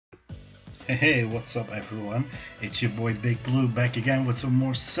Hey, what's up everyone? It's your boy Big Blue back again with some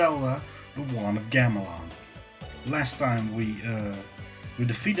more Zelda, the Wand of Gamelon. Last time we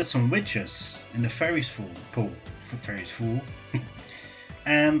defeated some witches in the pool,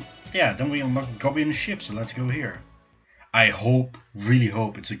 and yeah, then we unlocked Goblin ship, so let's go here. I hope, really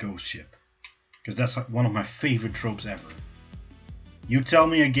hope it's a ghost ship, because that's one of my favorite tropes ever. You tell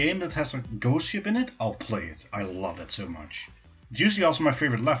me a game that has a ghost ship in it, I'll play it. I love it so much. It's usually also my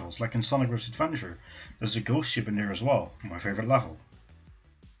favorite levels, like in Sonic vs Adventure. There's a ghost ship in there as well, my favorite level.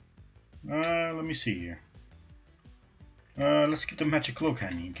 Let me see here. Let's keep the magic cloak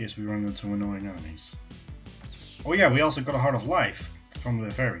handy in case we run into annoying enemies. Oh yeah, we also got a Heart of Life from the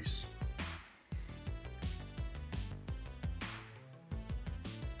fairies.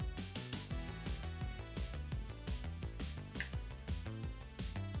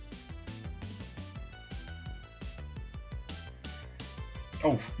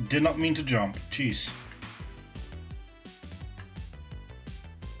 Oh, did not mean to jump, jeez.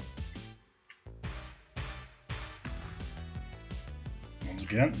 Once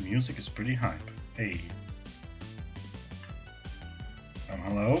again, music is pretty hype. Hey.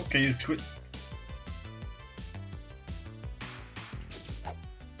 Hello, can you twit?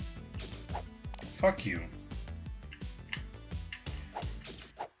 Fuck you.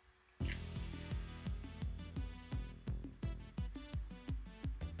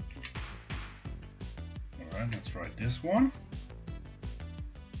 Alright, let's try this one.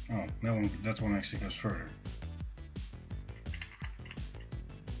 Oh, that one actually goes further.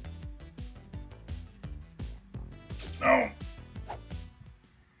 No!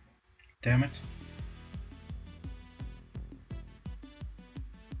 Damn it.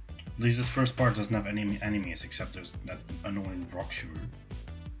 At least this first part doesn't have any enemies except there's that annoying rock shooter.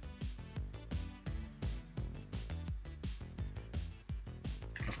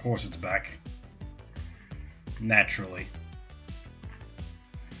 Of course it's back. Naturally.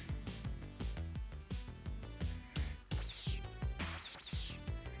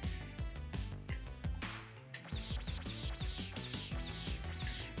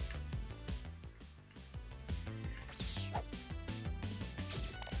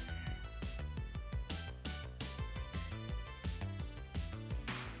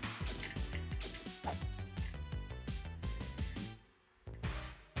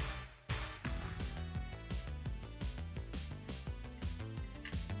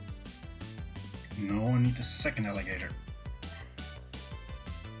 No, I need the second alligator.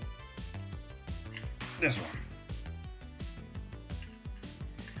 This one.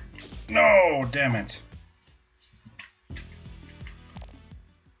 No, damn it.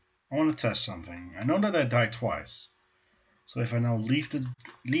 I want to test something. I know that I died twice. So if I now leave the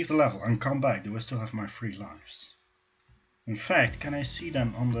level and come back, do I still have my 3 lives? In fact, can I see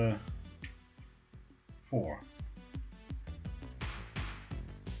them on the 4?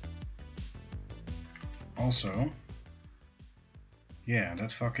 Also, yeah,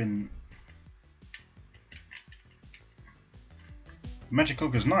 that fucking magic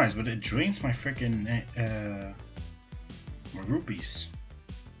cloak is nice, but it drains my freaking my rupees.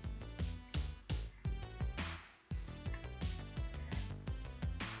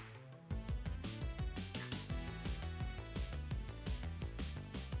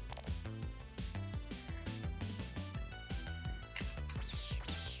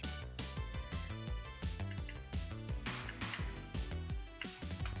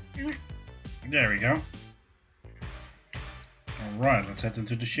 There we go. Alright, let's head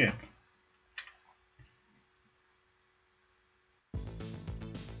into the ship.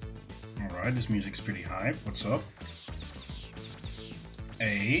 Alright, this music's pretty hype. What's up?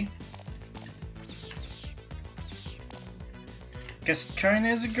 A. Guess it kinda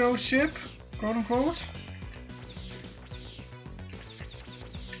is a ghost ship, quote unquote.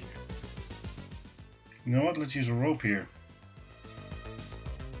 You know what? Let's use a rope here.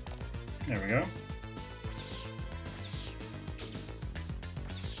 There we go.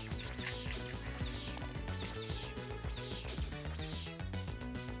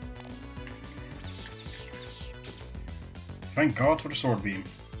 Thank God for the sword beam.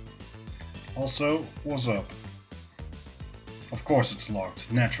 Also, what's up? Of course it's locked,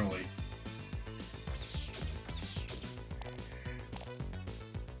 naturally.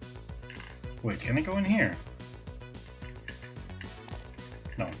 Wait, can I go in here?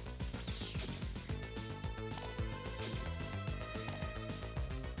 No.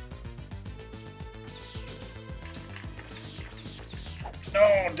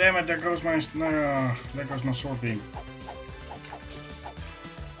 No, damn it! There goes my sword beam.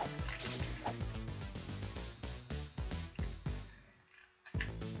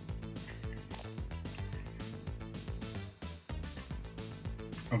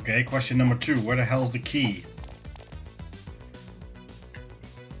 Okay, question number 2. Where the hell's the key?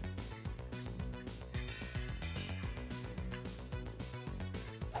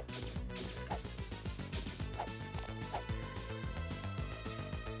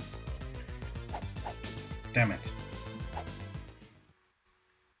 Damn it.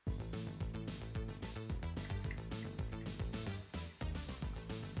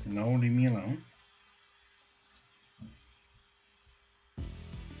 No, leave me alone.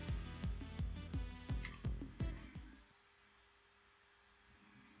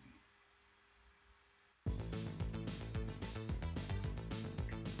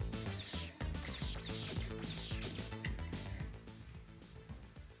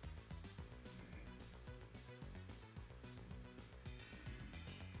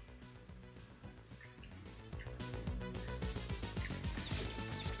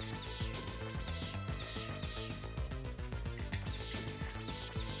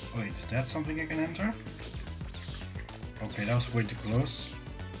 Wait, is that something I can enter? Okay, that was way too close.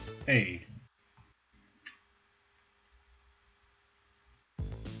 Hey.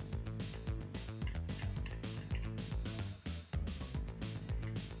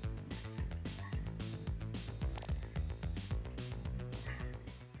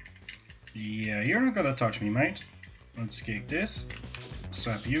 Yeah, you're not gonna touch me, mate. Let's kick this.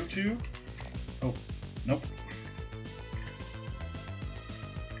 Slap you too. Oh, nope.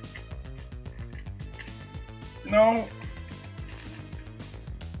 No!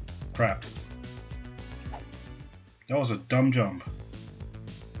 Crap. That was a dumb jump.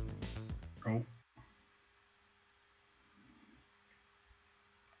 Oh.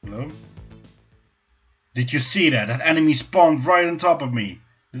 Hello? Did you see that? That enemy spawned right on top of me.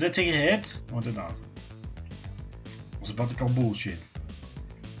 Did I take a hit? Or did not? I was about to call bullshit.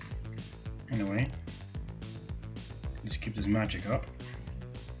 Anyway. Let's keep this magic up.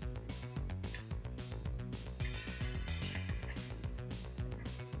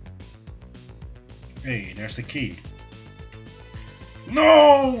 Hey, there's the key.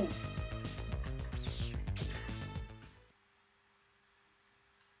 No!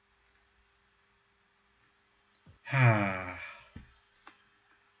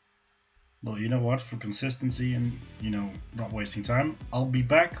 Well, you know what? For consistency and, not wasting time, I'll be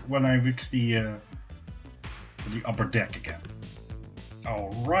back when I reach the upper deck again.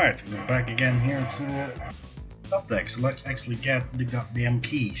 Alright, we're back again here to the top deck, so let's actually get the goddamn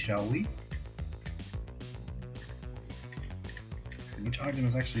key, shall we? Which item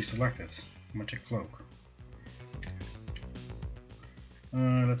is actually selected? Magic cloak.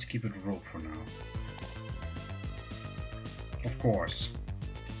 Let's keep it rope for now. Of course.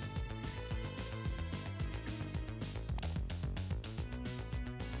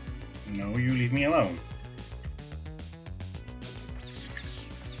 No, you leave me alone.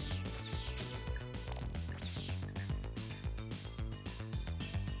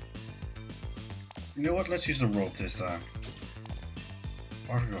 You know what? Let's use the rope this time.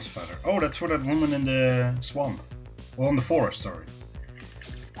 Article's feather. Oh, that's for that woman in the swamp. Well, in the forest, sorry.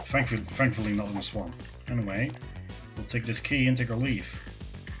 Thankfully not in the swamp. Anyway, we'll take this key and take our leave.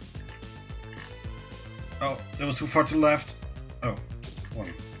 Oh, that was too far to the left. Oh,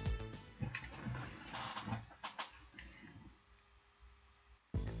 one.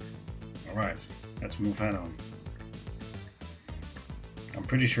 Alright, let's move head on. I'm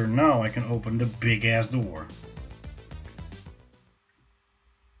pretty sure now I can open the big ass door.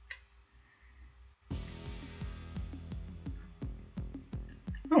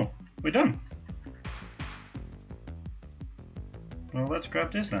 Oh, we're done. Well, let's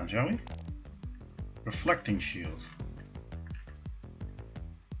grab this now, shall we? Reflecting shield.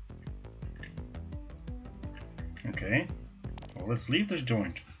 Okay, well, let's leave this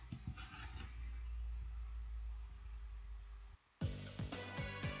joint.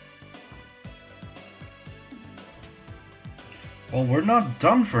 Well, we're not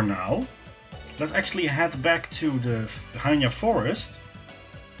done for now. Let's actually head back to the Hanya forest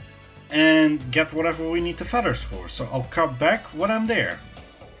and get whatever we need the feathers for. So I'll cut back when I'm there.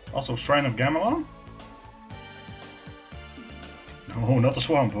 Also, Shrine of Gamelon? No, not the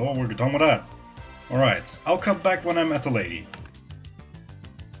swamp. Oh, we're done with that. Alright, I'll cut back when I'm at the lady.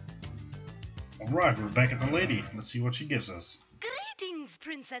 Alright, we're back at the lady. Let's see what she gives us. Greetings,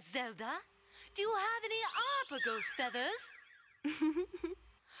 Princess Zelda. Do you have any Arpagos feathers?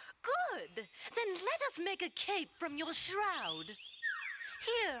 Good. Then let us make a cape from your shroud.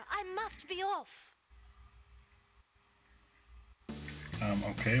 Here, I must be off.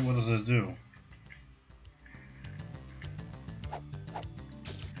 Okay, what does this do?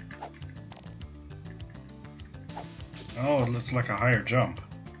 Oh, it looks like a higher jump.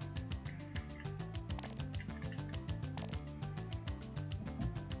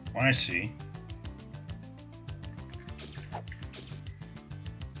 I see.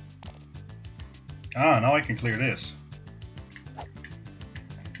 Ah, now I can clear this.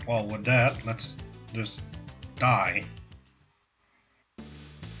 Well, with that, let's just die.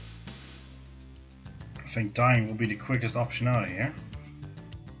 I think dying will be the quickest option out of here.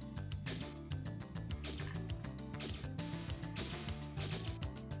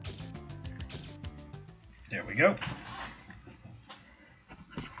 There we go.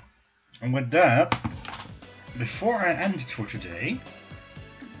 And with that, before I end it for today,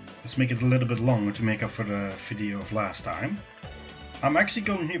 let's make it a little bit longer to make up for the video of last time. I'm actually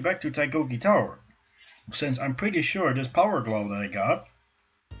going here back to Taigogi Tower, since I'm pretty sure this power glove that I got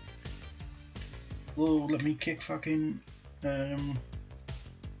will let me kick fucking the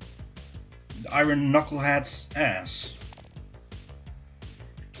Iron Knucklehead's ass.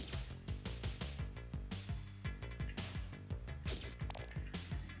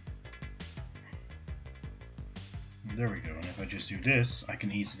 There we go, and if I just do this, I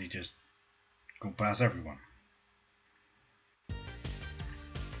can easily just go past everyone.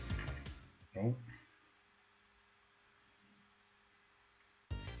 Oh.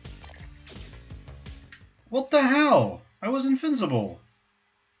 What the hell? I was invincible.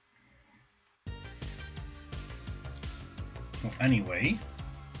 Well, anyway.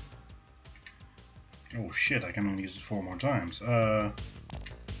 Oh shit, I can only use it 4 more times.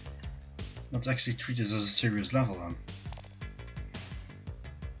 Let's actually treat this as a serious level then.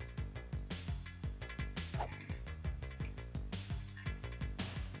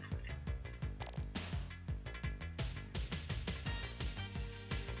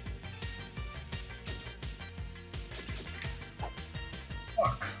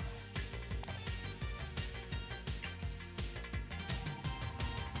 Fuck.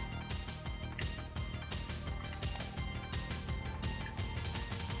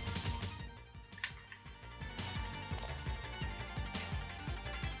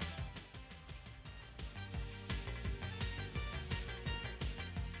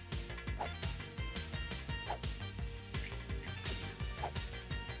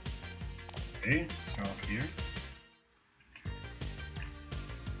 Okay, let's go up here.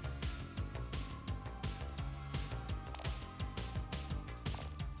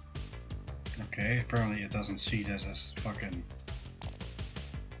 Okay, apparently it doesn't see this as fucking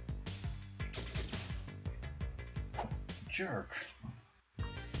jerk.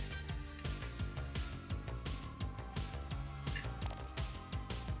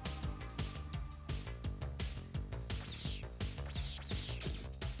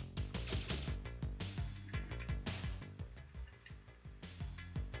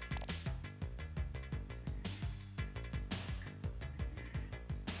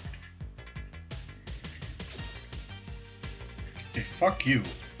 Okay, fuck you.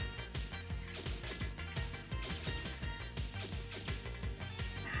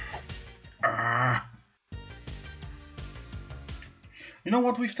 Ah. You know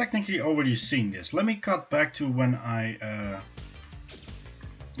what? We've technically already seen this. Let me cut back to when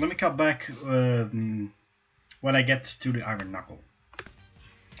let me cut back when I get to the Iron Knuckle.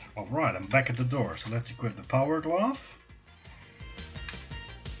 Alright, I'm back at the door, so let's equip the power glove.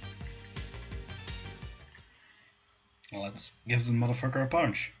 Let's give the motherfucker a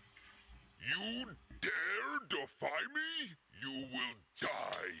punch. You dare defy me? You will die.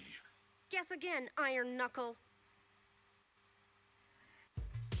 Guess again, Iron Knuckle.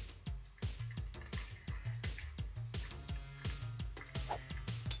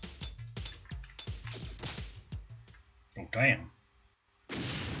 Oh, damn.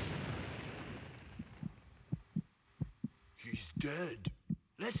 He's dead.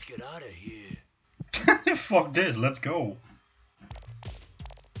 Let's get out of here. Fuck this, let's go.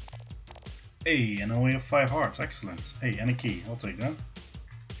 Hey, and now we have 5 hearts, excellent. Hey, and a key, I'll take that.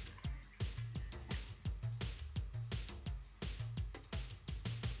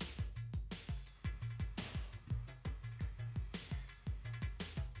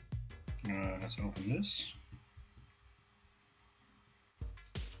 Let's open this.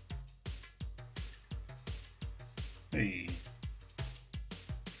 Hey.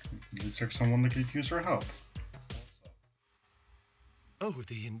 Looks like someone that could use our help. Oh,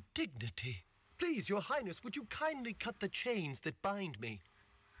 the indignity. Please, Your Highness, would you kindly cut the chains that bind me?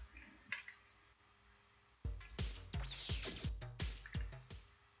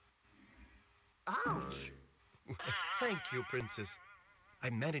 Ouch! Thank you, Princess. I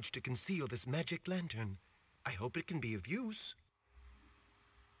managed to conceal this magic lantern. I hope it can be of use.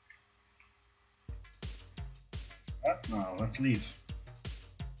 No, let's leave.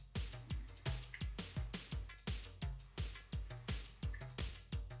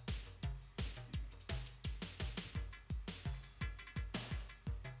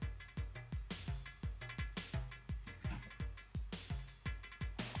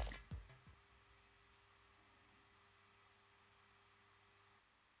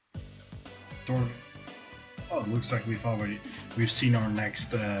 door. Oh, it looks like we've seen our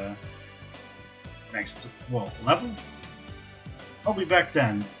next level. I'll be back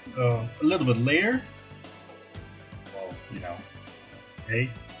then, a little bit later. Well, you know, hey,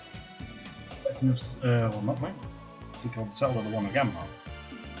 well, not mine. It's called Zelda, the one of Gamelon.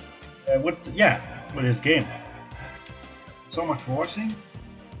 With this game. So much for watching.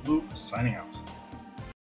 Blue signing out.